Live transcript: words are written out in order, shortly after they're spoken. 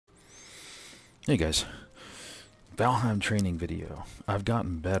Hey guys, Valheim training video. I've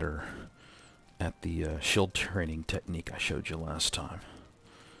gotten better at the shield training technique I showed you last time.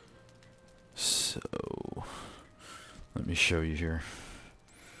 So, let me show you here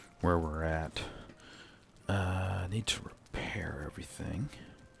where we're at. I need to repair everything.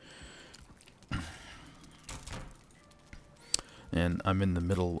 And I'm in the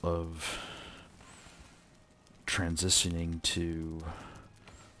middle of transitioning to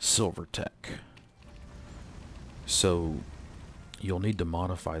silver tech. So you'll need to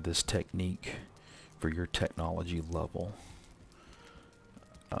modify this technique for your technology level.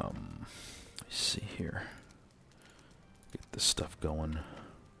 Let's see here. Get this stuff going.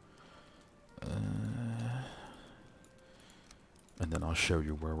 And then I'll show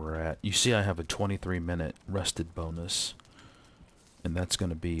you where we're at. You see I have a 23-minute rested bonus. And that's going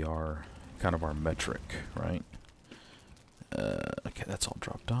to be our kind of our metric, right? Okay, that's all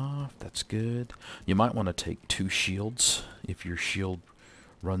dropped off. That's good. You might want to take 2 shields if your shield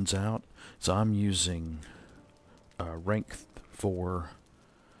runs out. So I'm using rank 4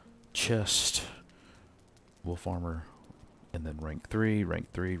 chest, wolf armor, and then rank 3, rank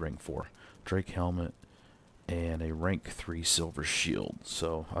 4 Drake helmet, and a rank 3 silver shield.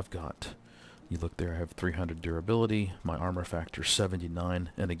 So I've got, you look there, I have 300 durability, my armor factor 79,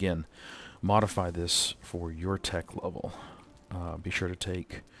 and again, modify this for your tech level. Be sure to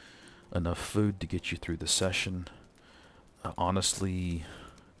take enough food to get you through the session. Honestly,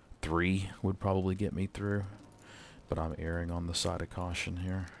 3 would probably get me through, but I'm erring on the side of caution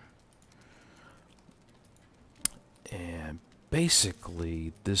here. And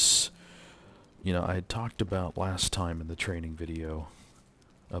basically, this, I had talked about last time in the training video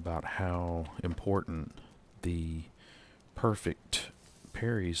about how important the perfect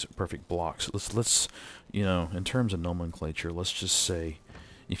parries, perfect blocks. Let's in terms of nomenclature, let's just say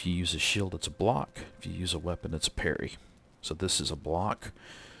if you use a shield, it's a block. If you use a weapon, it's a parry. So this is a block,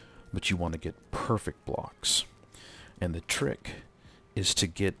 but you want to get perfect blocks. And the trick is to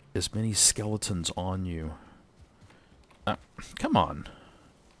get as many skeletons on you. Come on.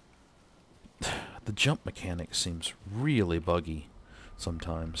 The jump mechanic seems really buggy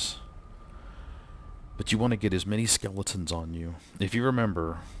sometimes. But you want to get as many skeletons on you. If you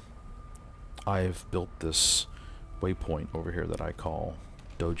remember, I've built this waypoint over here that I call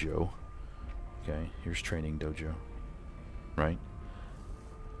Dojo. Okay, here's Training Dojo. Right?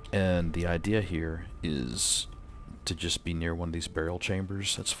 And the idea here is to just be near one of these burial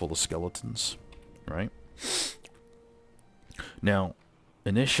chambers that's full of skeletons. Right? Now,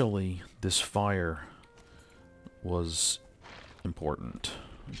 initially, this fire was important.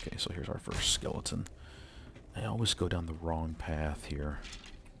 Okay, so here's our first skeleton. I always go down the wrong path here.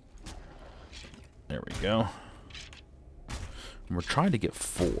 There we go. And we're trying to get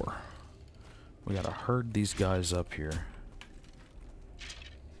 4. We gotta herd these guys up here.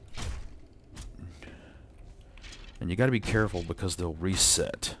 And you gotta be careful because they'll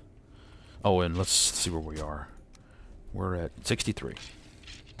reset. Oh, and let's see where we are. We're at 63.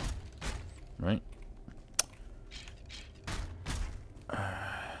 Right?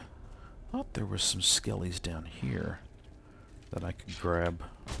 I thought there were some skellies down here that I could grab.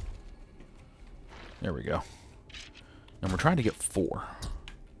 There we go. And we're trying to get 4.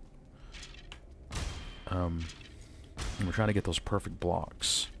 And we're trying to get those perfect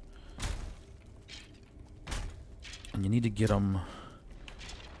blocks. And you need to get them.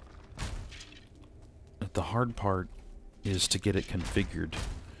 The hard part is to get it configured.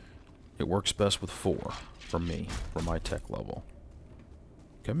 It works best with 4 for me, for my tech level.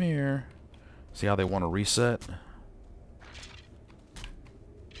 Come here. See how they want to reset?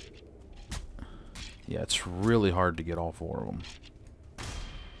 Yeah, it's really hard to get all 4 of them.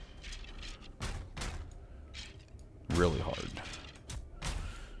 Really hard.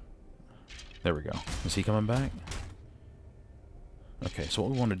 There we go. Is he coming back? Okay, so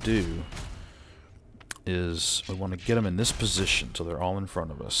what we want to do is we want to get them in this position so they're all in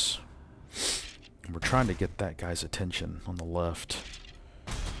front of us. And we're trying to get that guy's attention on the left.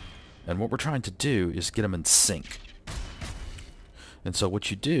 And what we're trying to do is get them in sync. And so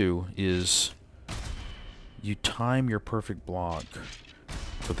what you do is you time your perfect block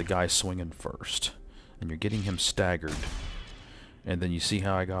with the guy swinging first. And you're getting him staggered. And then you see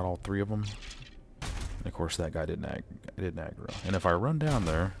how I got all 3 of them? And of course that guy didn't aggro. And if I run down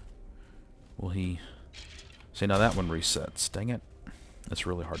there, will he... See, now that one resets. Dang it. It's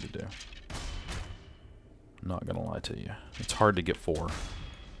really hard to do. I'm not gonna lie to you. It's hard to get 4.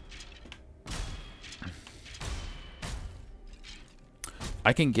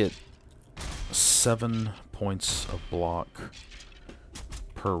 I can get 7 points of block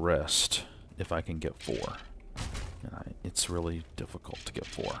per rest if I can get 4. And it's really difficult to get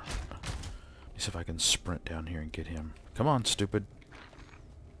 4. Let me see if I can sprint down here and get him. Come on, stupid.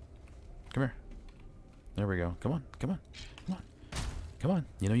 Come here. There we go. Come on, come on, come on. Come on.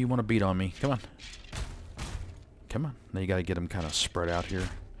 You know you want to beat on me. Come on. Come on. Now you got to get him kind of spread out here.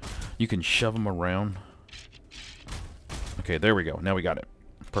 You can shove him around. Okay, there we go. Now we got it.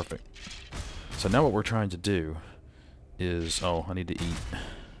 Perfect. So now what we're trying to do is... Oh, I need to eat.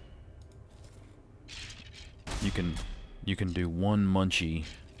 You can do one munchie.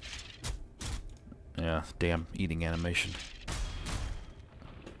 Yeah, damn eating animation.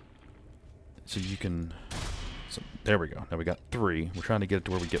 So you can... So there we go. Now we got 3. We're trying to get it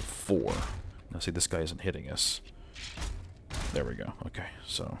to where we get 4. Now see, this guy isn't hitting us. There we go. Okay,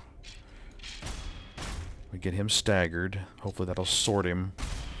 so... We get him staggered. Hopefully that'll sort him.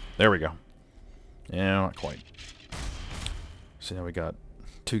 There we go. Yeah, not quite. So now we got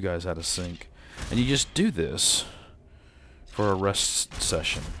 2 guys out of sync. And you just do this for a rest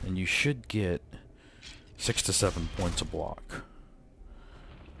session. And you should get 6 to 7 points a block.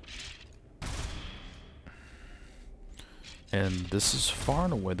 And this is far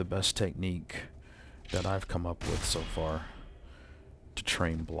and away the best technique that I've come up with so far to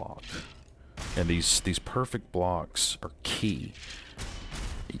train block. And these perfect blocks are key.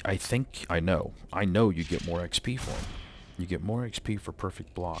 I know you get more XP for them. You get more XP for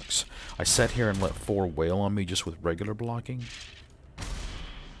perfect blocks. I sat here and let 4 wail on me just with regular blocking,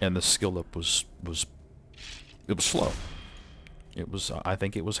 and the skill up was slow. It was I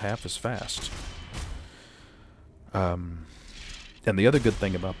think it was half as fast. And the other good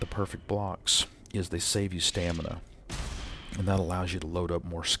thing about the perfect blocks is they save you stamina. And that allows you to load up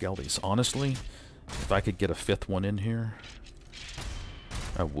more skellies. Honestly, if I could get a 5th one in here,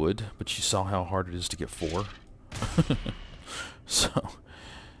 I would. But you saw how hard it is to get 4. So,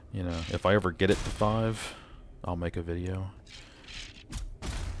 you know, if I ever get it to 5, I'll make a video.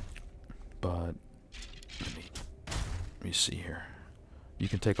 But, let me see here. You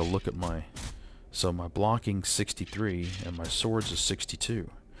can take a look at my... So my blocking's 63, and my swords is 62.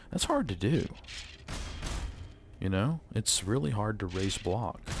 That's hard to do. You know, it's really hard to raise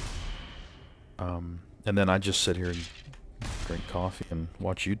block. And then I just sit here and drink coffee and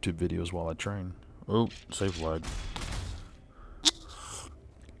watch YouTube videos while I train. Oh, save lag.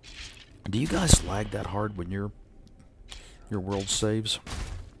 Do you guys lag that hard when your world saves?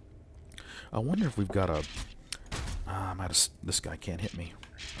 I wonder if we've got a... this guy can't hit me.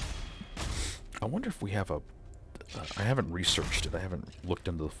 I wonder if we have a... I haven't researched it. I haven't looked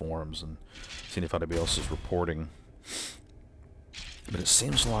into the forums and seen if anybody else is reporting. But it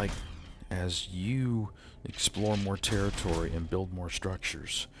seems like as you explore more territory and build more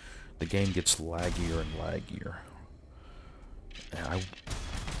structures, the game gets laggier and laggier. And I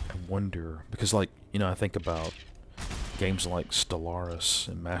wonder, because like, you know, I think about games like Stellaris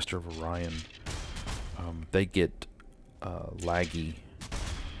and Master of Orion. They get laggy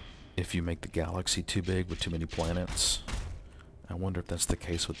if you make the galaxy too big with too many planets. I wonder if that's the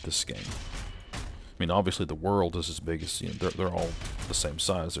case with this game. I mean, obviously the world is as big as, you know, they're all the same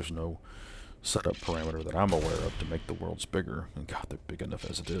size. There's no setup parameter that I'm aware of to make the worlds bigger. And God, they're big enough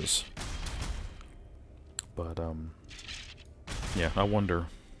as it is. But, yeah, I wonder.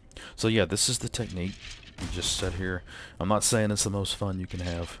 So yeah, this is the technique. You just sit here. I'm not saying it's the most fun you can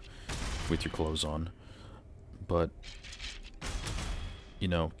have with your clothes on, but you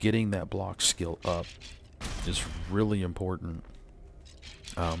know, getting that block skill up is really important.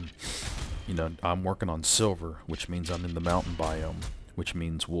 You know, I'm working on silver, which means I'm in the mountain biome, which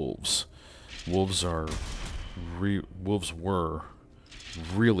means wolves. Wolves were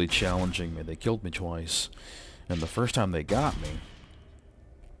really challenging me. They killed me twice, and the first time they got me,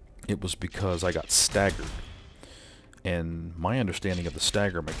 it was because I got staggered. And my understanding of the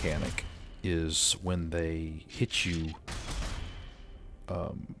stagger mechanic is when they hit you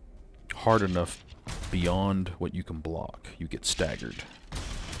hard enough beyond what you can block, you get staggered.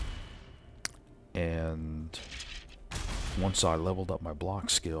 And once I leveled up my block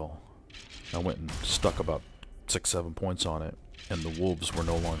skill, I went and stuck about 6-7 points on it, and the wolves were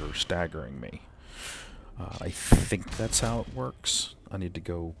no longer staggering me. I think that's how it works. I need to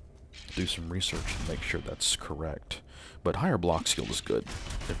go do some research and make sure that's correct. But higher block skill is good.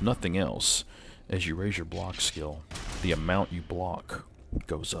 If nothing else, as you raise your block skill, the amount you block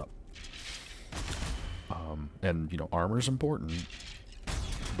goes up. And, you know, armor is important,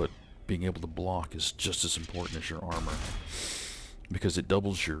 but being able to block is just as important as your armor, because it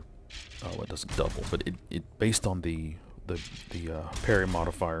doubles your... Oh, it doesn't double, but it based on the parry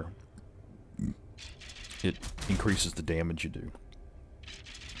modifier, it increases the damage you do.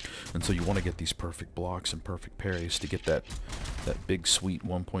 And so you want to get these perfect blocks and perfect parries to get that big sweet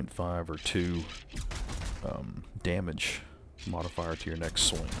 1.5 or 2 damage modifier to your next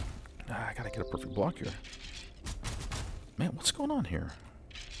swing. I gotta get a perfect block here. Man, what's going on here?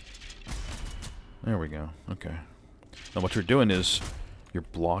 There we go. Okay. Now what you're doing is you're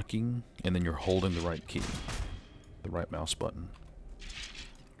blocking and then you're holding the right key. The right mouse button.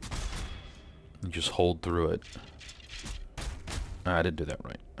 You just hold through it. I didn't do that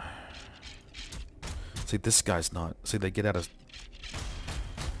right. See, this guy's not... See, they get out of...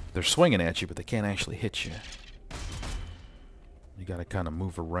 They're swinging at you, but they can't actually hit you. You gotta kind of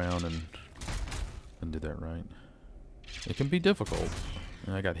move around and do that right. It can be difficult.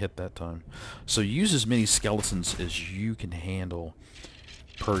 And I got hit that time. So use as many skeletons as you can handle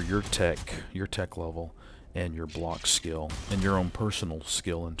per your tech level, and your block skill, and your own personal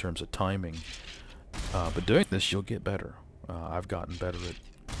skill in terms of timing. But doing this, you'll get better. I've gotten better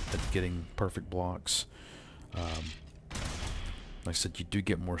at getting perfect blocks. Like I said, you do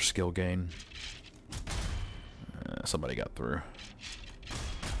get more skill gain. Somebody got through.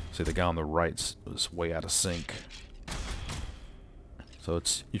 See, the guy on the right was way out of sync. So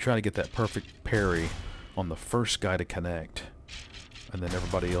it's you try to get that perfect parry on the first guy to connect, and then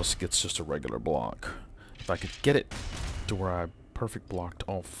everybody else gets just a regular block. If I could get it to where I perfect blocked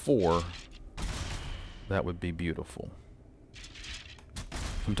all 4, that would be beautiful.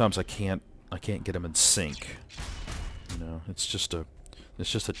 Sometimes I can't get them in sync. You know, it's just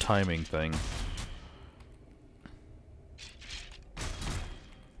a timing thing.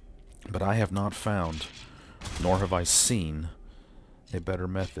 But I have not found, nor have I seen, a better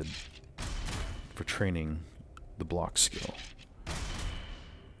method for training the block skill.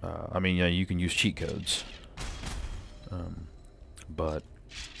 I mean, yeah, you can use cheat codes, but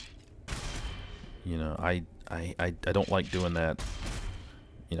you know, I don't like doing that.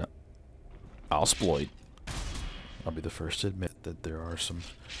 You know, I'll exploit. I'll be the first to admit that there are some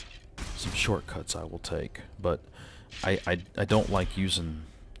shortcuts I will take, but I don't like using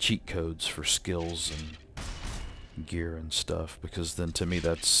cheat codes for skills and gear and stuff, because then to me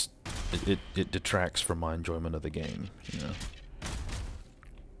that's it detracts from my enjoyment of the game. You know.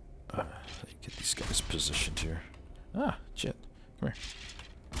 Get these guys positioned here. Ah, shit. Come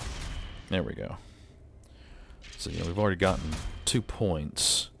here. There we go. So, you know, we've already gotten 2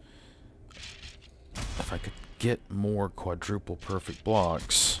 points. If I could get more quadruple perfect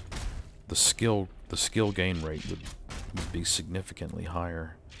blocks, the skill gain rate would be significantly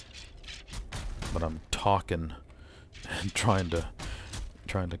higher. But I'm talking and trying to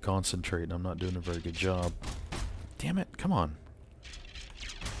concentrate, and I'm not doing a very good job. Damn it, come on.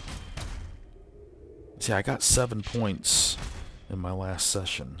 See, I got 7 points in my last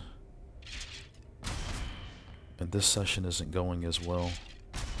session. And this session isn't going as well.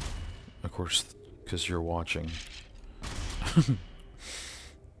 Of course, because you're watching.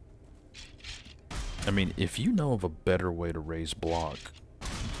 I mean, if you know of a better way to raise block,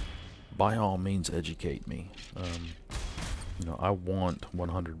 by all means educate me. You know, I want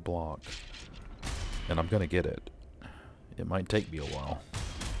 100 block, and I'm gonna get it. It might take me a while,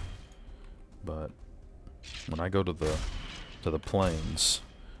 but when I go to the plains,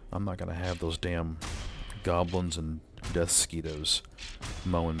 I'm not gonna have those damn goblins and death skeetos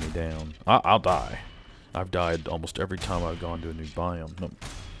mowing me down. I'll die. I've died almost every time I've gone to a new biome. No.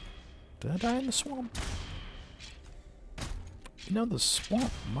 Did I die in the swamp? You know, the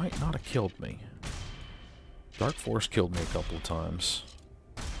swamp might not have killed me. Dark Forest killed me a couple of times.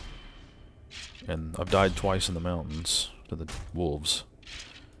 And I've died twice in the mountains to the wolves.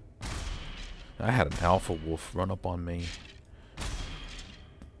 I had an alpha wolf run up on me.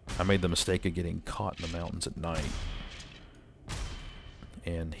 I made the mistake of getting caught in the mountains at night.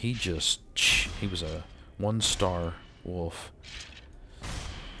 And he was a 1-star wolf.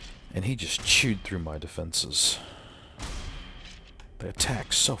 And he just chewed through my defenses. They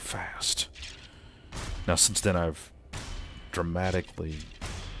attack so fast. Now, since then, I've dramatically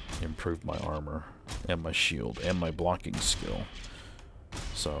improved my armor and my shield and my blocking skill.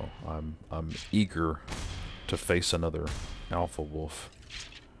 So I'm eager to face another alpha wolf,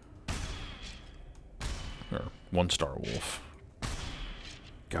 or 1-star wolf.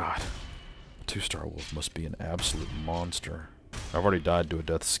 God, a 2-star wolf must be an absolute monster. I've already died to a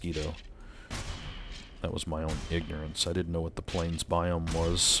death skeeto. That was my own ignorance. I didn't know what the plains biome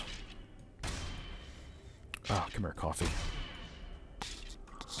was. Ah, come here, coffee.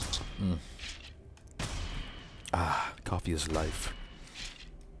 Ah, coffee is life.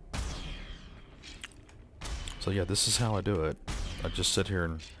 So yeah, this is how I do it. I just sit here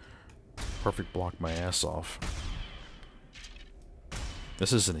and perfect block my ass off.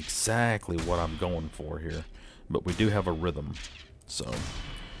 This isn't exactly what I'm going for here, but we do have a rhythm, so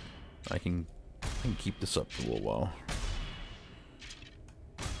I can keep this up for a little while.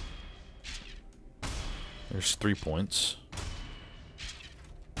 There's 3 points.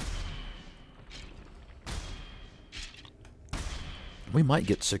 We might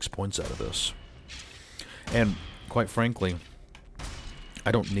get 6 points out of this. And quite frankly,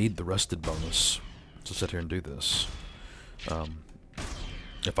 I don't need the rested bonus to sit here and do this.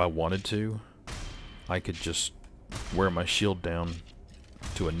 If I wanted to, I could just wear my shield down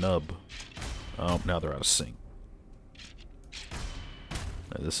to a nub. Oh, now they're out of sync.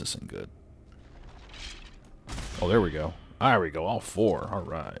 No, this isn't good. Oh, there we go. There we go, all 4.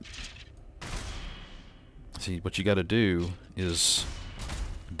 Alright. See, what you gotta do is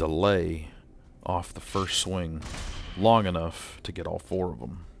delay off the first swing long enough to get all 4 of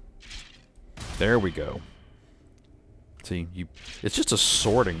them. There we go. See, it's just a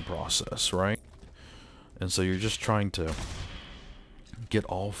sorting process, right? And so you're just trying to get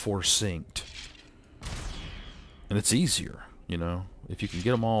all 4 synced. And it's easier, you know? If you can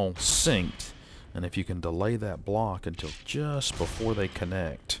get them all synced, and if you can delay that block until just before they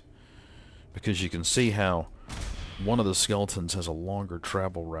connect, because you can see how one of the skeletons has a longer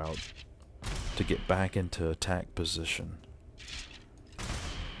travel route to get back into attack position.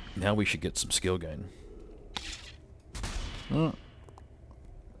 Now we should get some skill gain.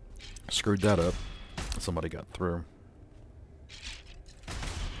 Screwed that up. Somebody got through.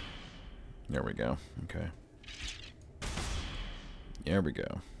 There we go. Okay. There we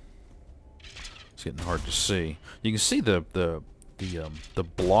go. It's getting hard to see. You can see the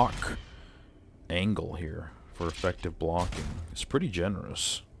block angle here for effective blocking. It's pretty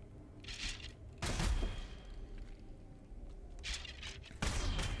generous.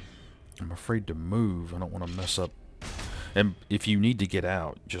 I'm afraid to move. I don't want to mess up. And if you need to get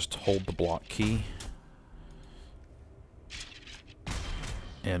out, just hold the block key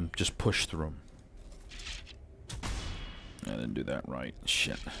and just push through them. I didn't do that right.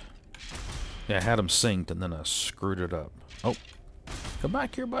 Shit. Yeah, I had them synced and then I screwed it up. Oh, come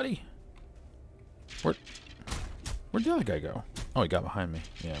back here, buddy. Where'd the other guy go? Oh, he got behind me.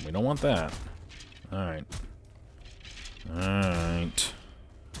 Yeah, we don't want that. Alright. Alright.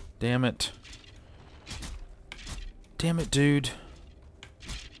 Damn it. Damn it, dude.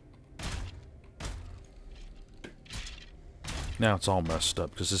 Now it's all messed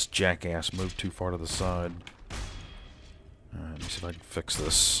up because this jackass moved too far to the side. Alright, let me see if I can fix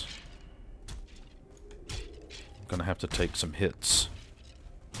this. I'm gonna have to take some hits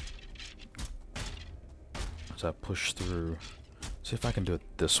as I push through. See if I can do it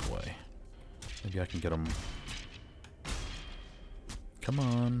this way. Maybe I can get them. Come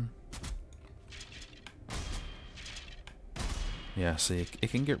on. Yeah, see,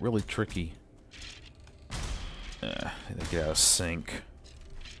 it can get really tricky. They get out of sync.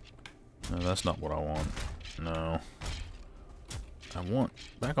 No, that's not what I want. No. I want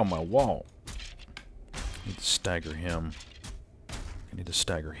back on my wall. I need to stagger him. I need to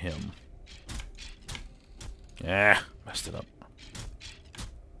stagger him. Ah, messed it up.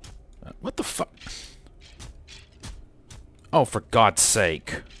 What the fuck? Oh, for God's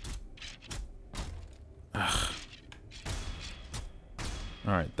sake. Ugh.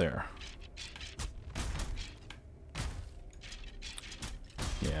 Alright, there.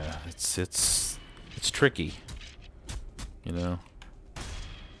 Yeah, it's tricky. You know?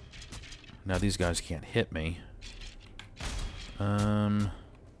 Now these guys can't hit me. Oh,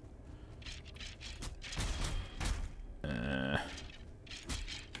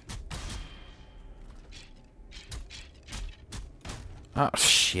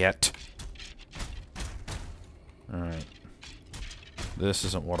 shit. Alright. This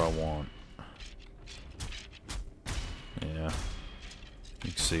isn't what I want. Yeah.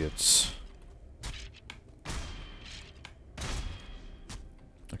 You can see it's...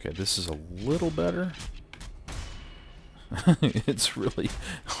 Okay, this is a little better. It's really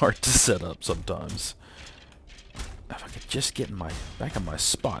hard to set up sometimes. If I could just get back in my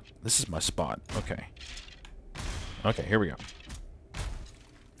spot. This is my spot. Okay. Okay, here we go.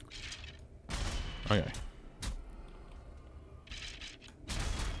 Okay.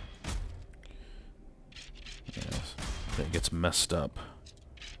 Yes. It gets messed up.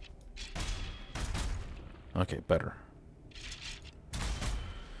 Okay, better.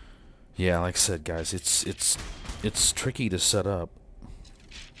 Yeah, like I said, guys, it's tricky to set up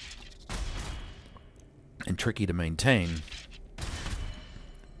and tricky to maintain.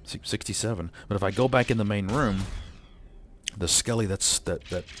 67. But if I go back in the main room, the skelly that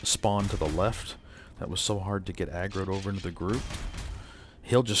spawned to the left, that was so hard to get aggroed over into the group.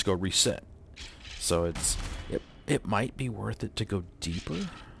 he'll just go reset. So it might be worth it to go deeper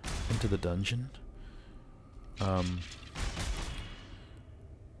into the dungeon.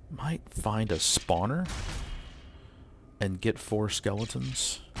 Might find a spawner and get 4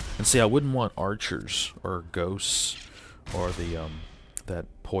 skeletons. And see, I wouldn't want archers or ghosts or the that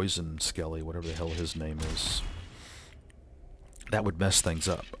poison skelly, whatever the hell his name is. That would mess things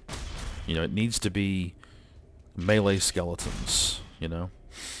up. You know, it needs to be melee skeletons, you know?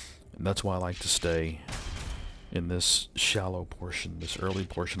 And that's why I like to stay in this shallow portion, this early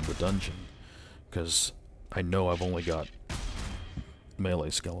portion of the dungeon, because I know I've only got melee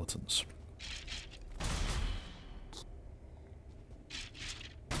skeletons.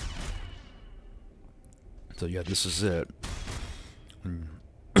 So yeah, this is it.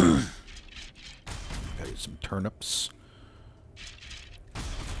 Gotta eat some turnips.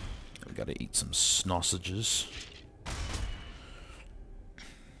 We gotta eat some sausages.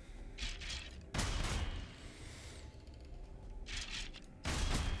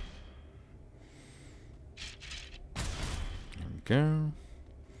 There we go.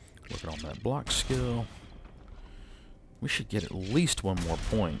 Working on that block skill. We should get at least 1 more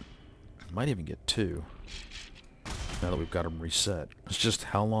point. Might even get 2. Now that we've got them reset. It's just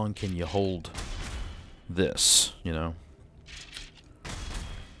how long can you hold this, you know?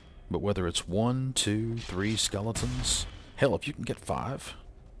 But whether it's 1, 2, 3 skeletons, hell, if you can get 5,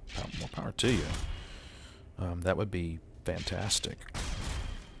 more power to you. That would be fantastic.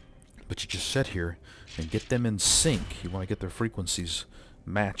 But you just sit here and get them in sync. You want to get their frequencies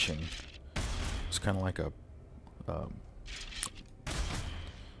matching. It's kind of like a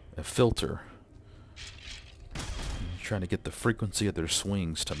filter. You're trying to get the frequency of their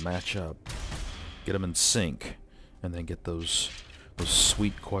swings to match up. Get them in sync, and then get those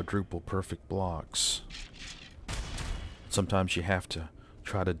sweet quadruple perfect blocks. Sometimes you have to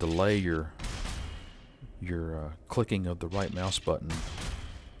try to delay your clicking of the right mouse button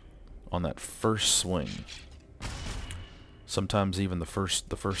on that first swing. Sometimes even the first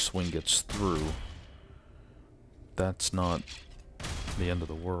swing gets through. That's not the end of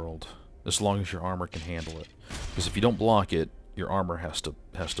the world, as long as your armor can handle it. Because if you don't block it, your armor has to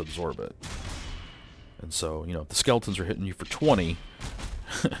absorb it. And so, you know, if the skeletons are hitting you for 20,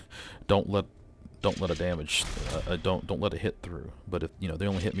 don't let a damage don't let it hit through. But if, you know, they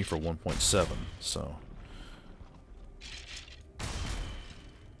only hit me for 1.7, so.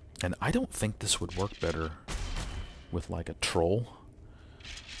 And I don't think this would work better with like a troll,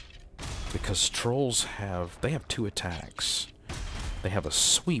 because trolls have 2 attacks. They have a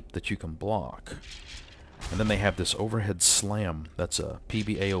sweep that you can block, and then they have this overhead slam that's a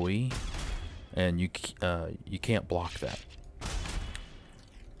PB AoE, and you can't block that.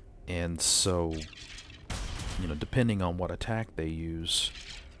 And so, you know, depending on what attack they use.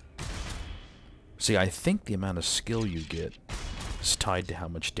 See, I think the amount of skill you get is tied to how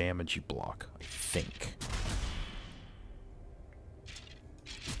much damage you block. I think.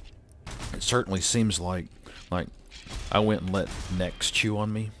 It certainly seems like I went and let necks chew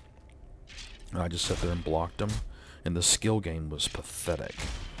on me, and I just sat there and blocked them, and the skill gain was pathetic.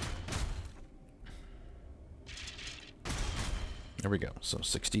 There we go. So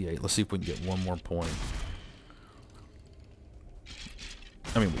 68. Let's see if we can get 1 more point.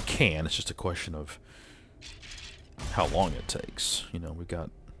 I mean, we can. It's just a question of how long it takes. You know, we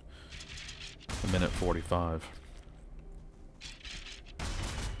got 1:45.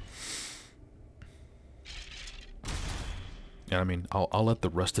 And I mean, I'll let the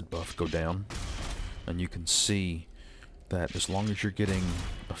rested buff go down, and you can see that as long as you're getting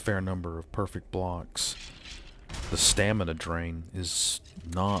a fair number of perfect blocks, the stamina drain is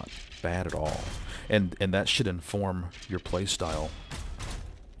not bad at all. And that should inform your playstyle,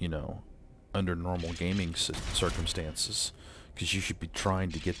 you know, under normal gaming circumstances, because you should be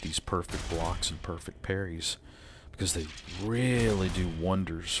trying to get these perfect blocks and perfect parries, because they really do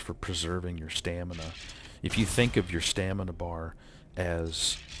wonders for preserving your stamina. If you think of your stamina bar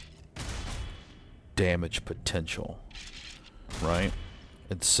as damage potential, right?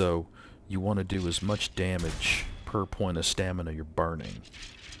 And so you want to do as much damage per point of stamina you're burning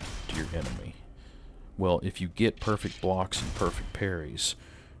to your enemy. Well, if you get perfect blocks and perfect parries,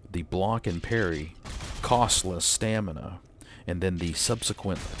 the block and parry costs less stamina, and then the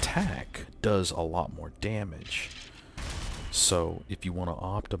subsequent attack does a lot more damage. So if you want to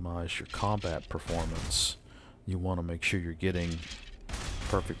optimize your combat performance, you want to make sure you're getting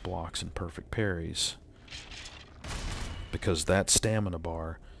perfect blocks and perfect parries, because that stamina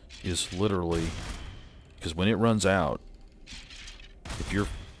bar is literally, because when it runs out, if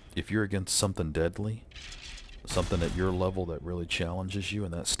you're against something deadly, something at your level that really challenges you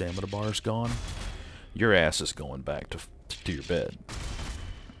and that stamina bar's gone, your ass is going back to your bed.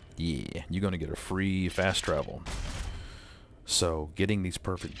 Yeah, you're going to get a free fast travel. So getting these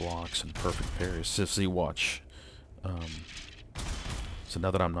perfect blocks and perfect parries. So see, watch. So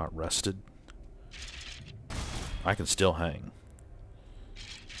now that I'm not rested, I can still hang.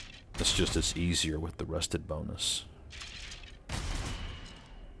 It's easier with the rested bonus.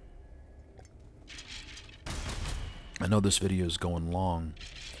 I know this video is going long,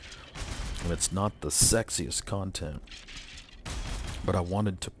 and it's not the sexiest content, but I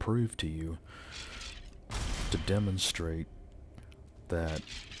wanted to prove to you, to demonstrate that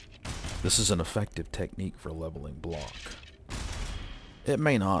this is an effective technique for leveling block. It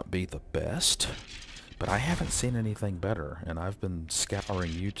may not be the best, but I haven't seen anything better, and I've been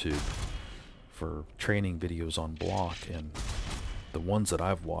scouring YouTube for training videos on block, and the ones that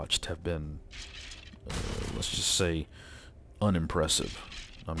I've watched have been, let's just say, unimpressive.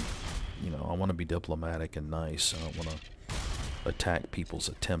 You know, I want to be diplomatic and nice. I don't want to attack people's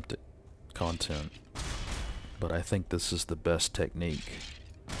attempt at content, but I think this is the best technique.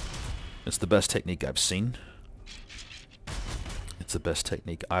 It's the best technique I've seen. It's the best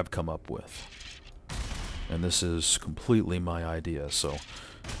technique I've come up with. And this is completely my idea, so,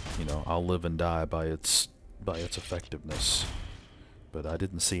 you know, I'll live and die by its effectiveness. But I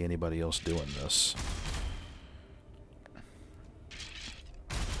didn't see anybody else doing this.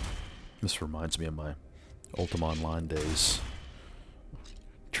 This reminds me of my Ultima Online days.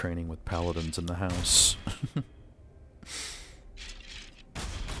 Training with paladins in the house. I'm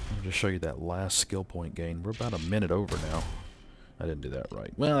going to show you that last skill point gain. We're about a minute over now. I didn't do that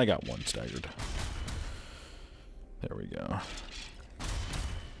right. Well, I got one staggered. There we go.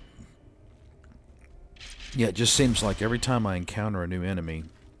 Yeah, it just seems like every time I encounter a new enemy,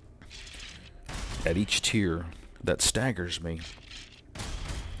 at each tier, that staggers me.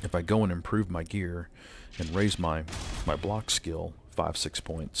 If I go and improve my gear and raise my block skill 5-6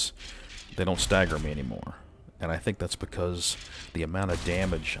 points, they don't stagger me anymore. And I think that's because the amount of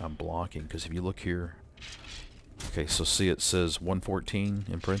damage I'm blocking, because if you look here, okay, so see it says 114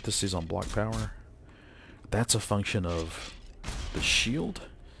 in parentheses on block power. That's a function of the shield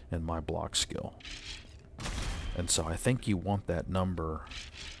and my block skill. And so I think you want that number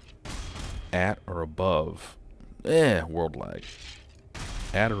at or above, world lag,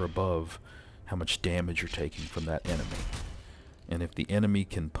 at or above how much damage you're taking from that enemy. And if the enemy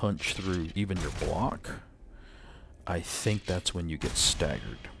can punch through even your block, I think that's when you get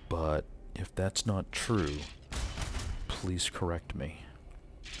staggered. But if that's not true, please correct me.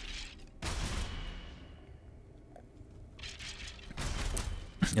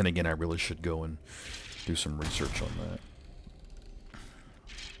 And again, I really should go and do some research on that.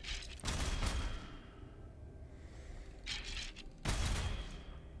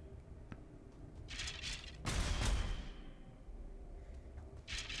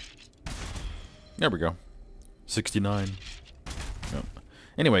 There we go. 69. Yep.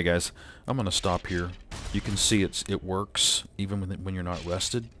 Anyway, guys, I'm going to stop here. You can see it works even when you're not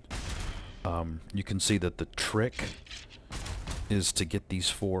rested. You can see that the trick is to get these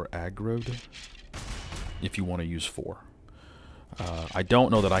 4 aggroed if you want to use 4. I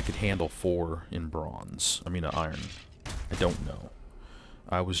don't know that I could handle 4 in bronze. I mean iron. I don't know.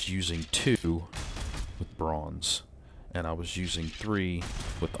 I was using 2 with bronze, and I was using 3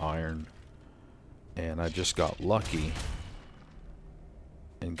 with iron, and I just got lucky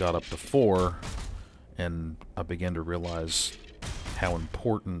and got up to 4, and I began to realize how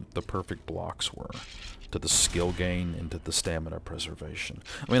important the perfect blocks were to the skill gain and to the stamina preservation.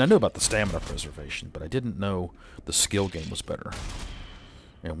 I mean, I knew about the stamina preservation, but I didn't know the skill gain was better.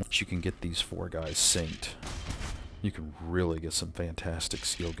 And once you can get these 4 guys synced, you can really get some fantastic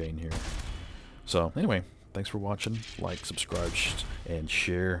skill gain here. So, anyway, thanks for watching. Like, subscribe, and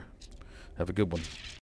share. Have a good one.